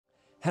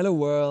Hello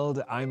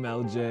world, I'm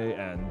LJ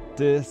and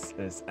this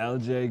is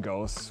LJ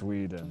Goes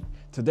Sweden.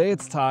 Today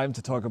it's time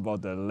to talk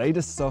about the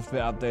latest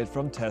software update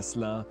from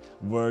Tesla,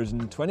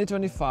 version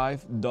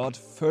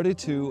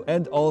 2025.32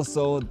 and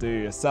also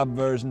the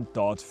subversion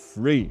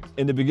 .3.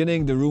 In the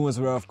beginning the rumors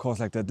were of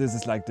course like that this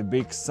is like the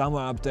big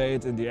summer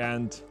update. In the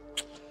end,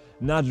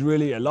 not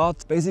really a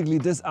lot. Basically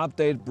this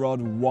update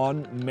brought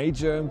one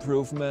major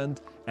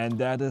improvement and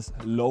that is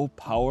low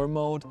power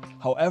mode.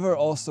 However,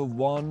 also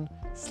one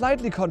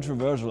slightly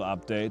controversial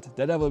update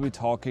that I will be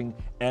talking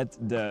at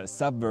the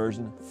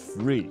subversion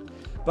 3.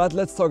 But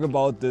let's talk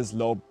about this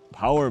low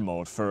power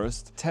mode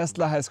first.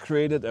 Tesla has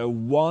created a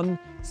one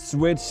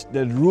switch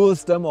that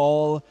rules them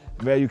all,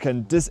 where you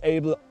can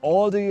disable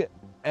all the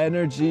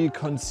energy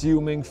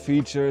consuming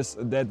features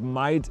that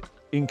might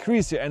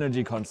increase your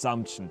energy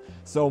consumption.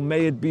 So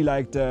may it be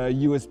like the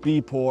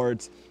USB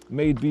ports,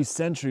 may it be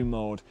Sentry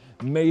mode,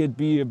 may it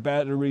be a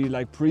battery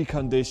like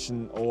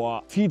precondition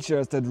or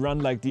features that run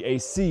like the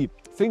AC.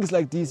 Things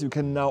like these you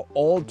can now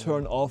all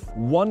turn off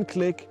one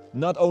click,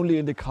 not only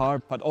in the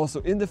car but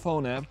also in the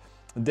phone app.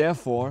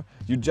 Therefore,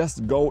 you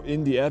just go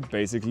in the app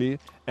basically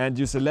and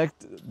you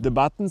select the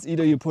buttons.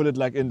 Either you put it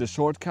like in the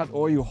shortcut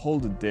or you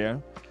hold it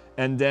there,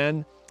 and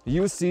then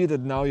you see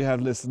that now you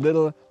have this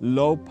little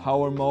low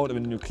power mode.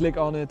 When you click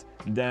on it,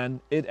 then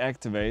it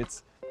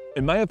activates.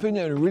 In my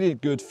opinion, a really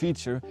good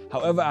feature.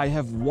 However, I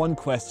have one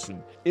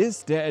question.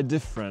 Is there a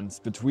difference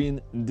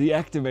between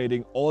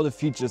deactivating all the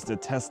features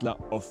that Tesla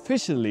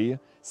officially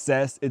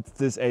says it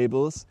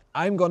disables?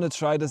 I'm gonna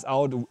try this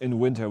out in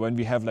winter when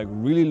we have like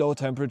really low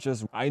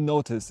temperatures. I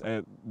notice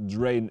a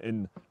drain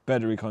in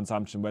battery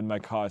consumption when my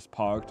car is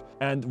parked.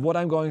 And what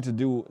I'm going to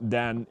do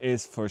then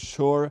is, for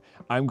sure,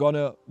 I'm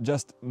gonna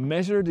just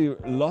measure the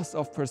loss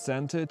of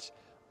percentage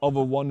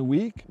over 1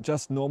 week,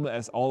 just normal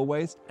as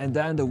always. And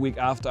then the week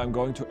after I'm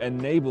going to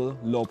enable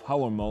low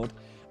power mode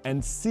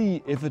and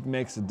see if it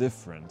makes a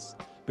difference.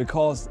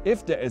 Because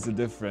if there is a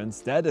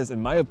difference, that is,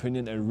 in my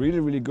opinion, a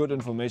really good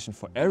information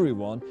for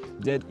everyone,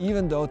 that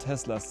even though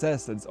Tesla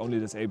says that it's only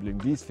disabling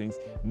these things,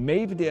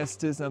 maybe there's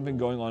still something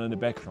going on in the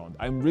background.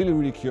 I'm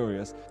really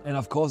curious. And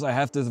of course I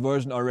have this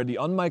version already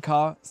on my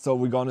car, so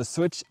we're gonna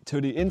switch to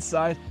the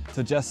inside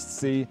to just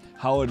see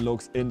how it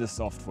looks in the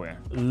software.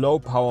 Low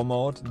power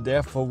mode,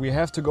 therefore we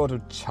have to go to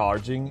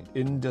charging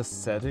in the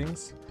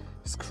settings,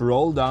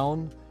 scroll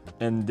down,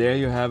 and there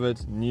you have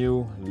it,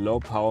 new low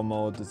power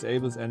mode,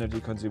 disables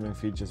energy consuming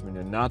features when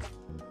you're not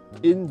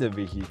in the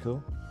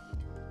vehicle.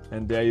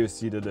 And there you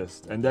see the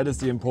list. And that is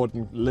the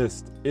important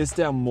list. Is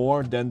there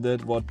more than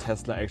that what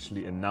Tesla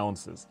actually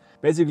announces?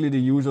 Basically the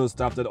usual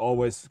stuff that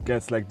always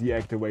gets like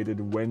deactivated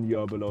when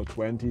you're below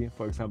 20,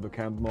 for example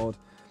camp mode.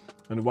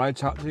 And while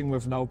charging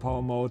with low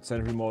power mode,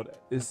 Sentry mode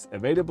is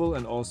available,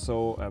 and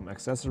also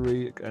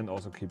accessory, and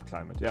also keep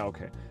climate. Yeah,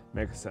 okay,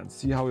 makes sense.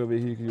 See how your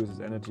vehicle uses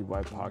energy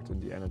while parked in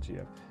the energy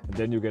app. And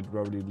then you get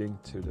probably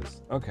linked to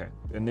this. Okay,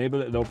 enable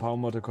low power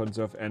mode to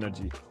conserve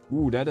energy.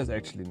 Ooh, that is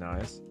actually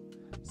nice.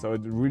 So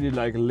it really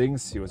like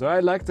links you. So I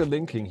like the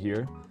linking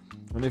here.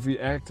 And if we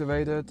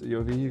activate it,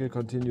 your vehicle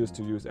continues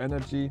to use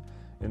energy.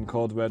 In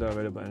cold weather,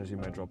 available energy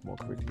may drop more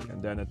quickly.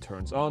 And then it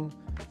turns on.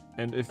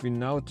 And if we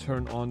now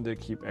turn on the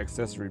keep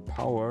accessory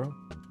power,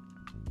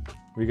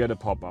 we get a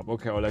pop-up.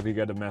 Okay, or like we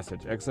get a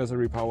message.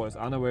 Accessory power is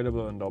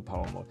unavailable in low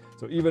power mode.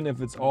 So even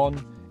if it's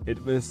on, it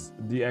is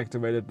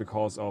deactivated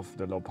because of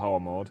the low power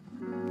mode.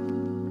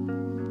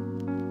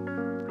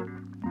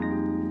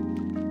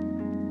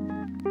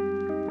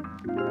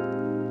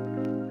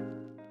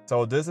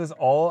 So this is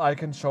all I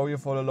can show you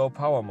for the low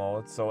power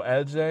mode. So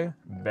LJ,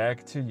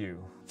 back to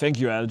you. Thank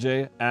you,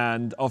 LJ.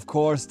 And of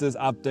course, this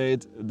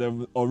update,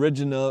 the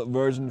original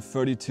version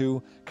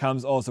 32,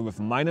 comes also with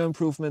minor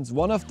improvements.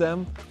 One of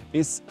them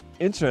is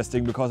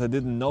interesting because I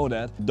didn't know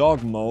that.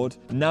 Dog mode.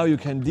 Now you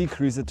can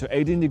decrease it to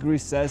 18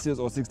 degrees Celsius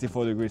or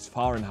 64 degrees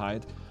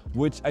Fahrenheit,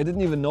 which I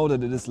didn't even know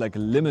that it is like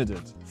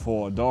limited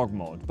for dog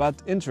mode,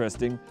 but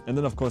interesting. And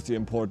then of course the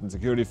important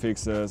security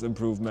fixes,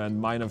 improvement,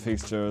 minor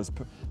fixtures,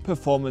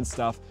 performance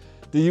stuff,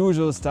 the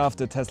usual stuff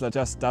that Tesla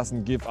just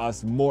doesn't give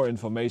us more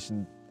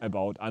information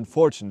about,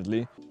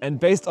 unfortunately. And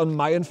based on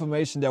my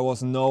information, there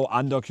was no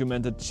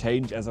undocumented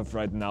change as of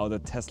right now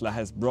that Tesla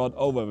has brought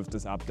over with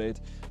this update.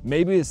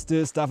 Maybe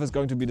still stuff is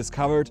going to be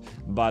discovered,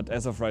 but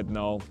as of right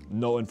now,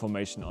 no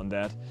information on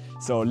that.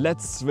 So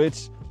let's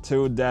switch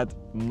to that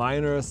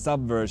minor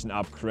subversion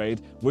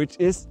upgrade, which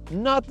is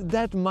not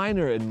that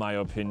minor in my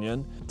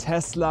opinion.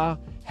 Tesla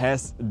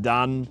has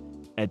done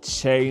a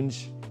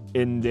change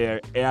in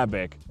their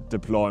airbag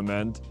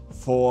deployment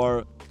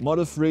for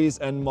Model 3s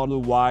and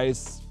Model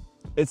Ys.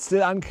 It's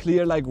still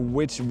unclear like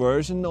which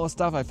version or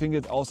stuff. I think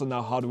it's also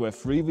now hardware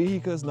 3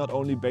 vehicles, not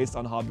only based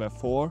on hardware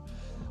 4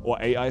 or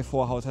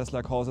AI4, how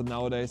Tesla calls it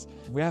nowadays.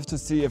 We have to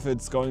see if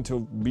it's going to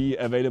be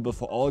available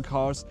for all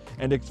cars.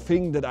 And the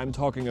thing that I'm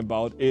talking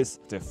about is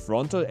the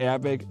frontal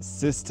airbag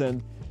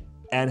system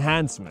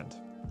enhancement.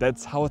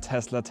 That's how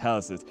Tesla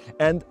tells it.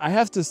 And I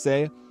have to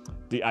say,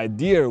 The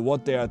idea,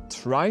 what they are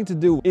trying to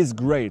do is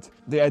great.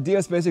 The idea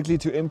is basically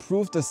to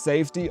improve the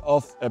safety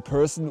of a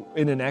person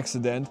in an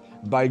accident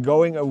by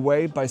going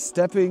away, by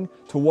stepping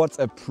towards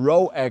a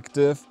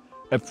proactive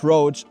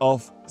approach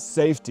of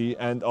safety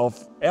and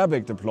of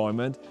airbag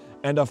deployment.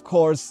 And of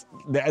course,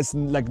 there is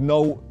like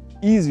no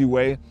easy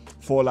way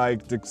for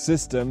like the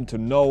system to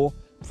know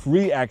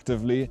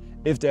preactively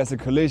if there's a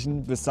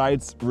collision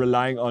besides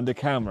relying on the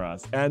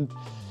cameras. And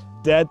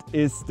that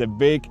is the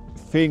big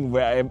thing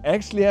where I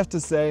actually have to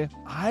say,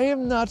 I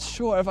am not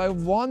sure if I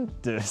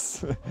want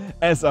this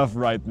as of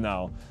right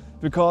now.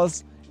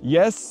 Because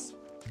yes,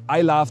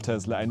 I love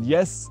Tesla, and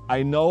yes,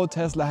 I know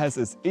Tesla has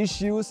its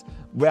issues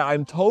where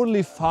I'm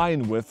totally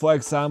fine with. For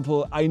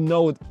example, I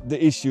know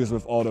the issues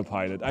with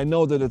autopilot. I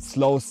know that it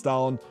slows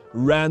down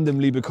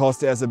randomly because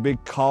there's a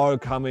big car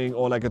coming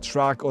or like a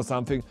truck or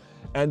something.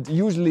 And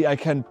usually I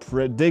can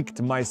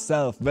predict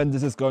myself when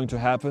this is going to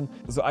happen.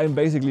 So I'm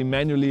basically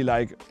manually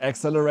like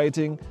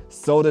accelerating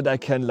so that I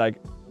can like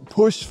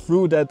push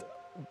through that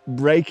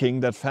braking,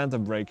 that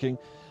phantom braking,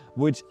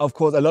 which of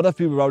course a lot of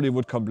people probably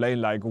would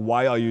complain like,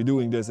 why are you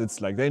doing this? It's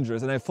like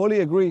dangerous. And I fully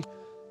agree,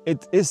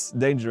 it is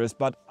dangerous,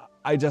 but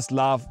I just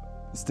love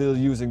still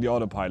using the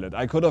autopilot.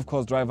 I could of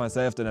course drive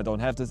myself, then I don't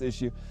have this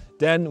issue.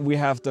 Then we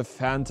have the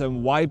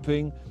phantom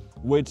wiping,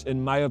 which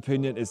in my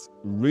opinion is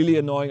really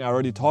annoying. I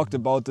already talked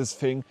about this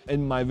thing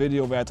in my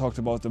video where I talked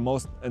about the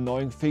most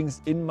annoying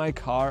things in my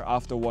car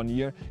after 1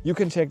 year. You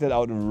can check that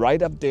out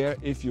right up there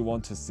if you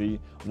want to see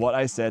what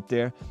I said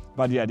there.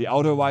 But yeah, the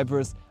auto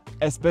wipers,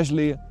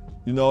 especially,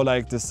 you know,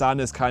 like the sun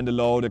is kind of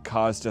low, the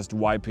car is just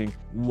wiping.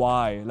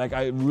 Why? Like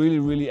I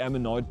really am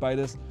annoyed by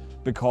this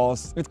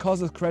because it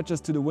causes scratches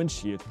to the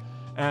windshield.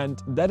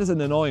 And that is an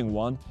annoying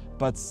one,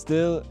 but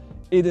still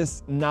it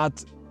is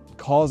not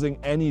causing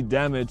any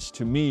damage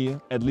to me,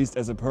 at least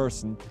as a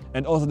person.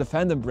 And also the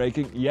phantom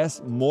braking, yes,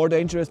 more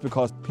dangerous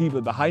because people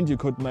behind you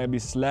could maybe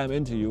slam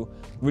into you,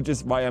 which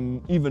is why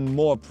I'm even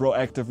more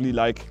proactively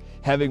like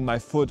having my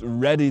foot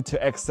ready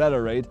to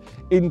accelerate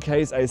in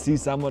case I see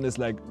someone is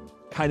like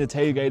kind of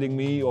tailgating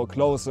me or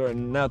closer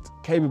and not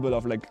capable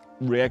of like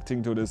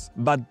reacting to this.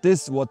 But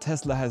this, what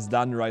Tesla has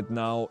done right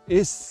now,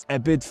 is a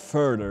bit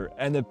further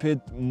and a bit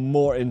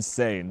more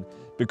insane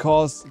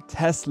because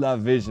Tesla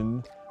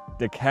Vision,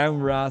 the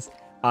cameras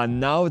are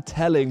now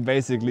telling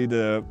basically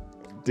the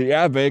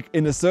airbag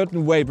in a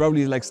certain way,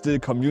 probably like still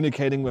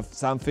communicating with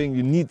something.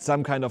 You need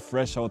some kind of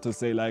threshold to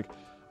say like,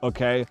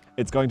 okay,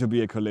 it's going to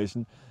be a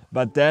collision.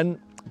 But then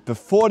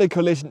before the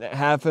collision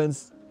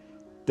happens,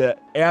 the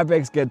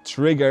airbags get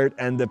triggered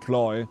and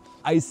deploy.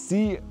 I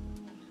see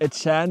a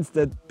chance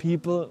that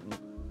people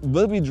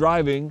will be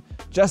driving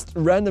just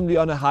randomly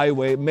on a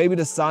highway. Maybe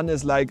the sun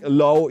is like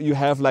low, you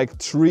have like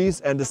trees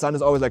and the sun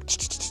is always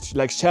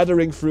like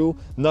shattering through,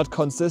 not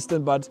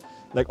consistent, but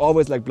like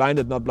always like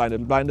blinded, not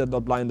blinded, blinded,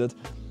 not blinded.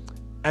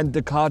 And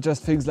the car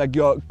just thinks like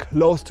you're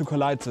close to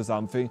collide to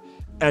something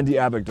and the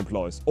airbag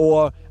deploys.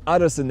 Or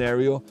other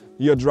scenario,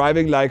 you're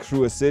driving like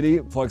through a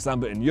city, for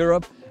example in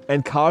Europe,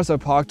 and cars are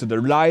parked to the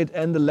right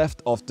and the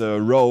left of the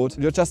road.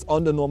 You're just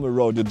on the normal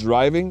road, you're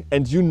driving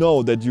and you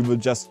know that you will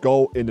just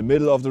go in the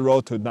middle of the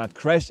road to not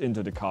crash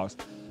into the cars.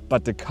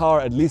 But the car,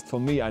 at least for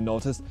me, I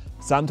noticed,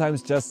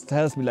 sometimes just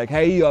tells me like,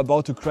 hey, you're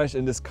about to crash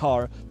in this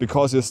car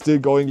because you're still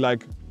going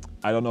like,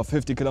 I don't know,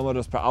 50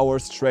 kilometers per hour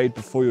straight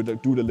before you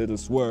do the little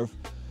swerve.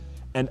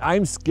 And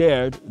I'm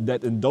scared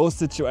that in those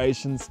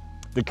situations,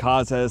 the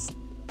car says,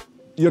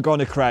 you're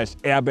gonna crash,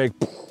 airbag,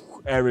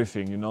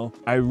 everything, you know.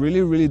 I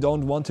really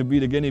don't want to be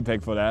the guinea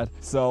pig for that.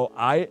 So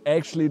I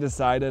actually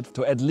decided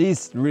to at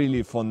least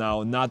really for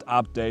now not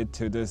update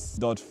to this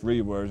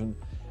 .3 version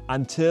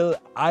until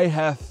I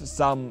have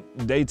some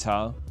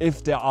data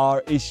if there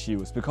are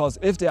issues. Because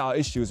if there are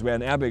issues where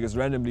an airbag is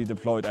randomly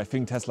deployed, I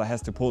think Tesla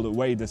has to pull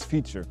away this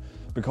feature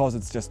because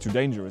it's just too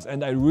dangerous.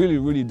 And I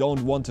really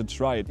don't want to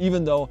try it,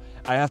 even though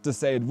I have to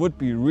say it would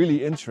be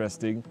really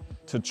interesting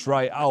to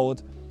try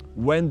out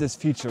when this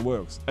feature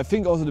works. I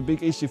think also the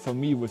big issue for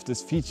me with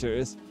this feature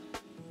is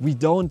we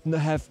don't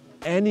have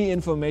any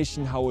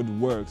information how it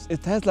works.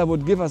 If Tesla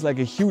would give us like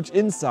a huge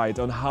insight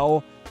on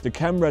how the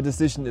camera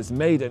decision is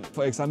made and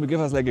for example give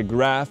us like a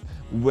graph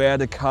where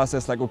the car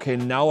says like, okay,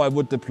 now I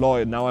would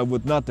deploy it, now I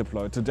would not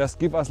deploy it, to just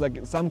give us like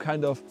some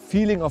kind of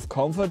feeling of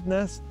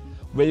comfortness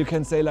where you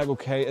can say like,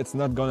 okay, it's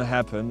not gonna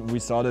happen. We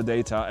saw the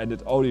data and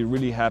it only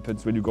really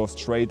happens when you go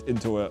straight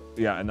into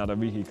another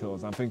vehicle or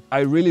something.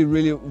 I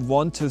really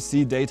want to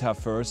see data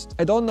first.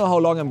 I don't know how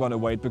long I'm gonna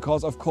wait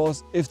because of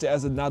course, if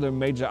there's another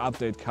major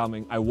update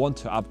coming, I want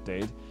to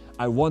update.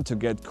 I want to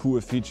get cool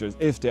features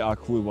if there are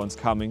cool ones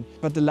coming.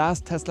 But the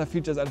last Tesla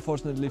features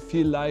unfortunately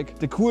feel like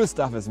the cool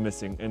stuff is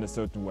missing in a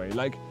certain way.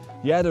 Like,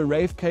 yeah, the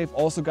Rave Cave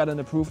also got an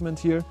improvement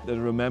here that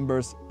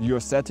remembers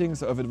your settings.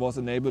 So if it was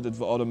enabled, it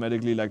will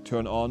automatically like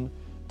turn on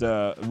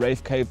the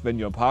Rave Cave when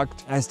you're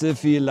parked. I still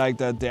feel like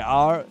that there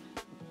are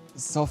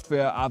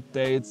software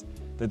updates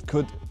that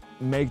could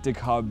make the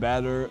car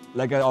better.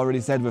 Like I already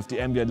said, with the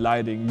ambient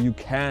lighting, you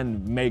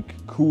can make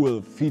cool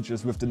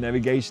features with the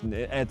navigation,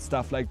 add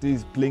stuff like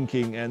this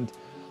blinking and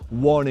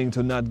warning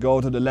to not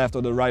go to the left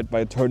or the right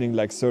by turning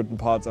like certain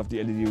parts of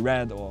the LED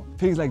red or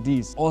things like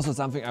these. Also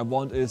something I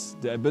want is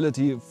the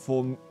ability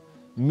for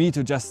me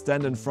to just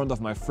stand in front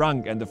of my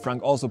frunk and the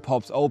frunk also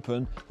pops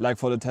open, like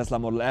for the Tesla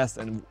Model S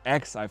and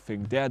X. I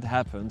think that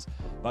happens,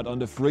 but on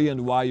the 3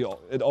 and Y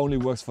it only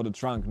works for the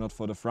trunk, not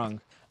for the frunk.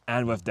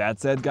 And with that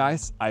said,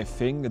 guys, I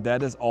think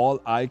that is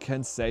all I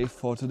can say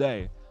for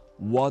today.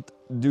 What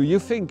do you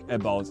think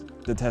about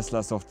the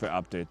Tesla software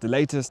update, the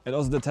latest, and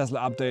also the Tesla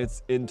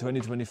updates in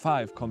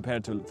 2025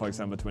 compared to, for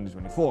example,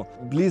 2024?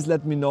 Please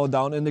let me know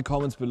down in the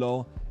comments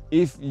below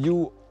if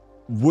you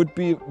would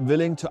be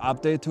willing to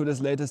update to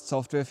this latest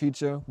software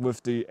feature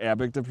with the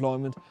Airbag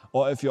deployment,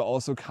 or if you're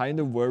also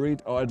kind of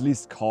worried or at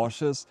least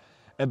cautious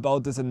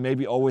about this and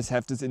maybe always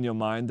have this in your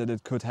mind that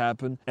it could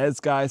happen. As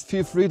guys,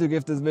 feel free to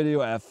give this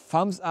video a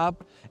thumbs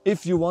up.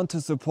 If you want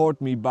to support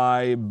me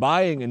by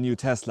buying a new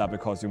Tesla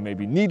because you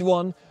maybe need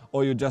one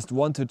or you just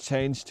want to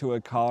change to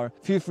a car,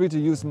 feel free to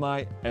use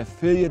my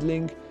affiliate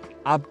link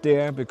up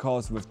there,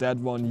 because with that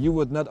one you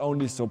would not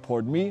only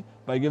support me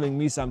by giving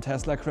me some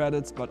Tesla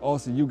credits, but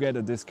also you get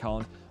a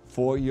discount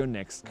for your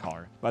next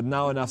car. But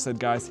now enough said,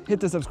 guys, hit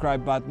the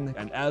subscribe button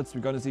and else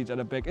we're gonna see each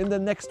other back in the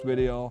next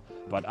video.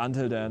 But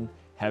until then,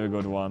 have a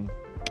good one.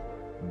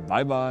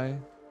 Bye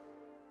bye.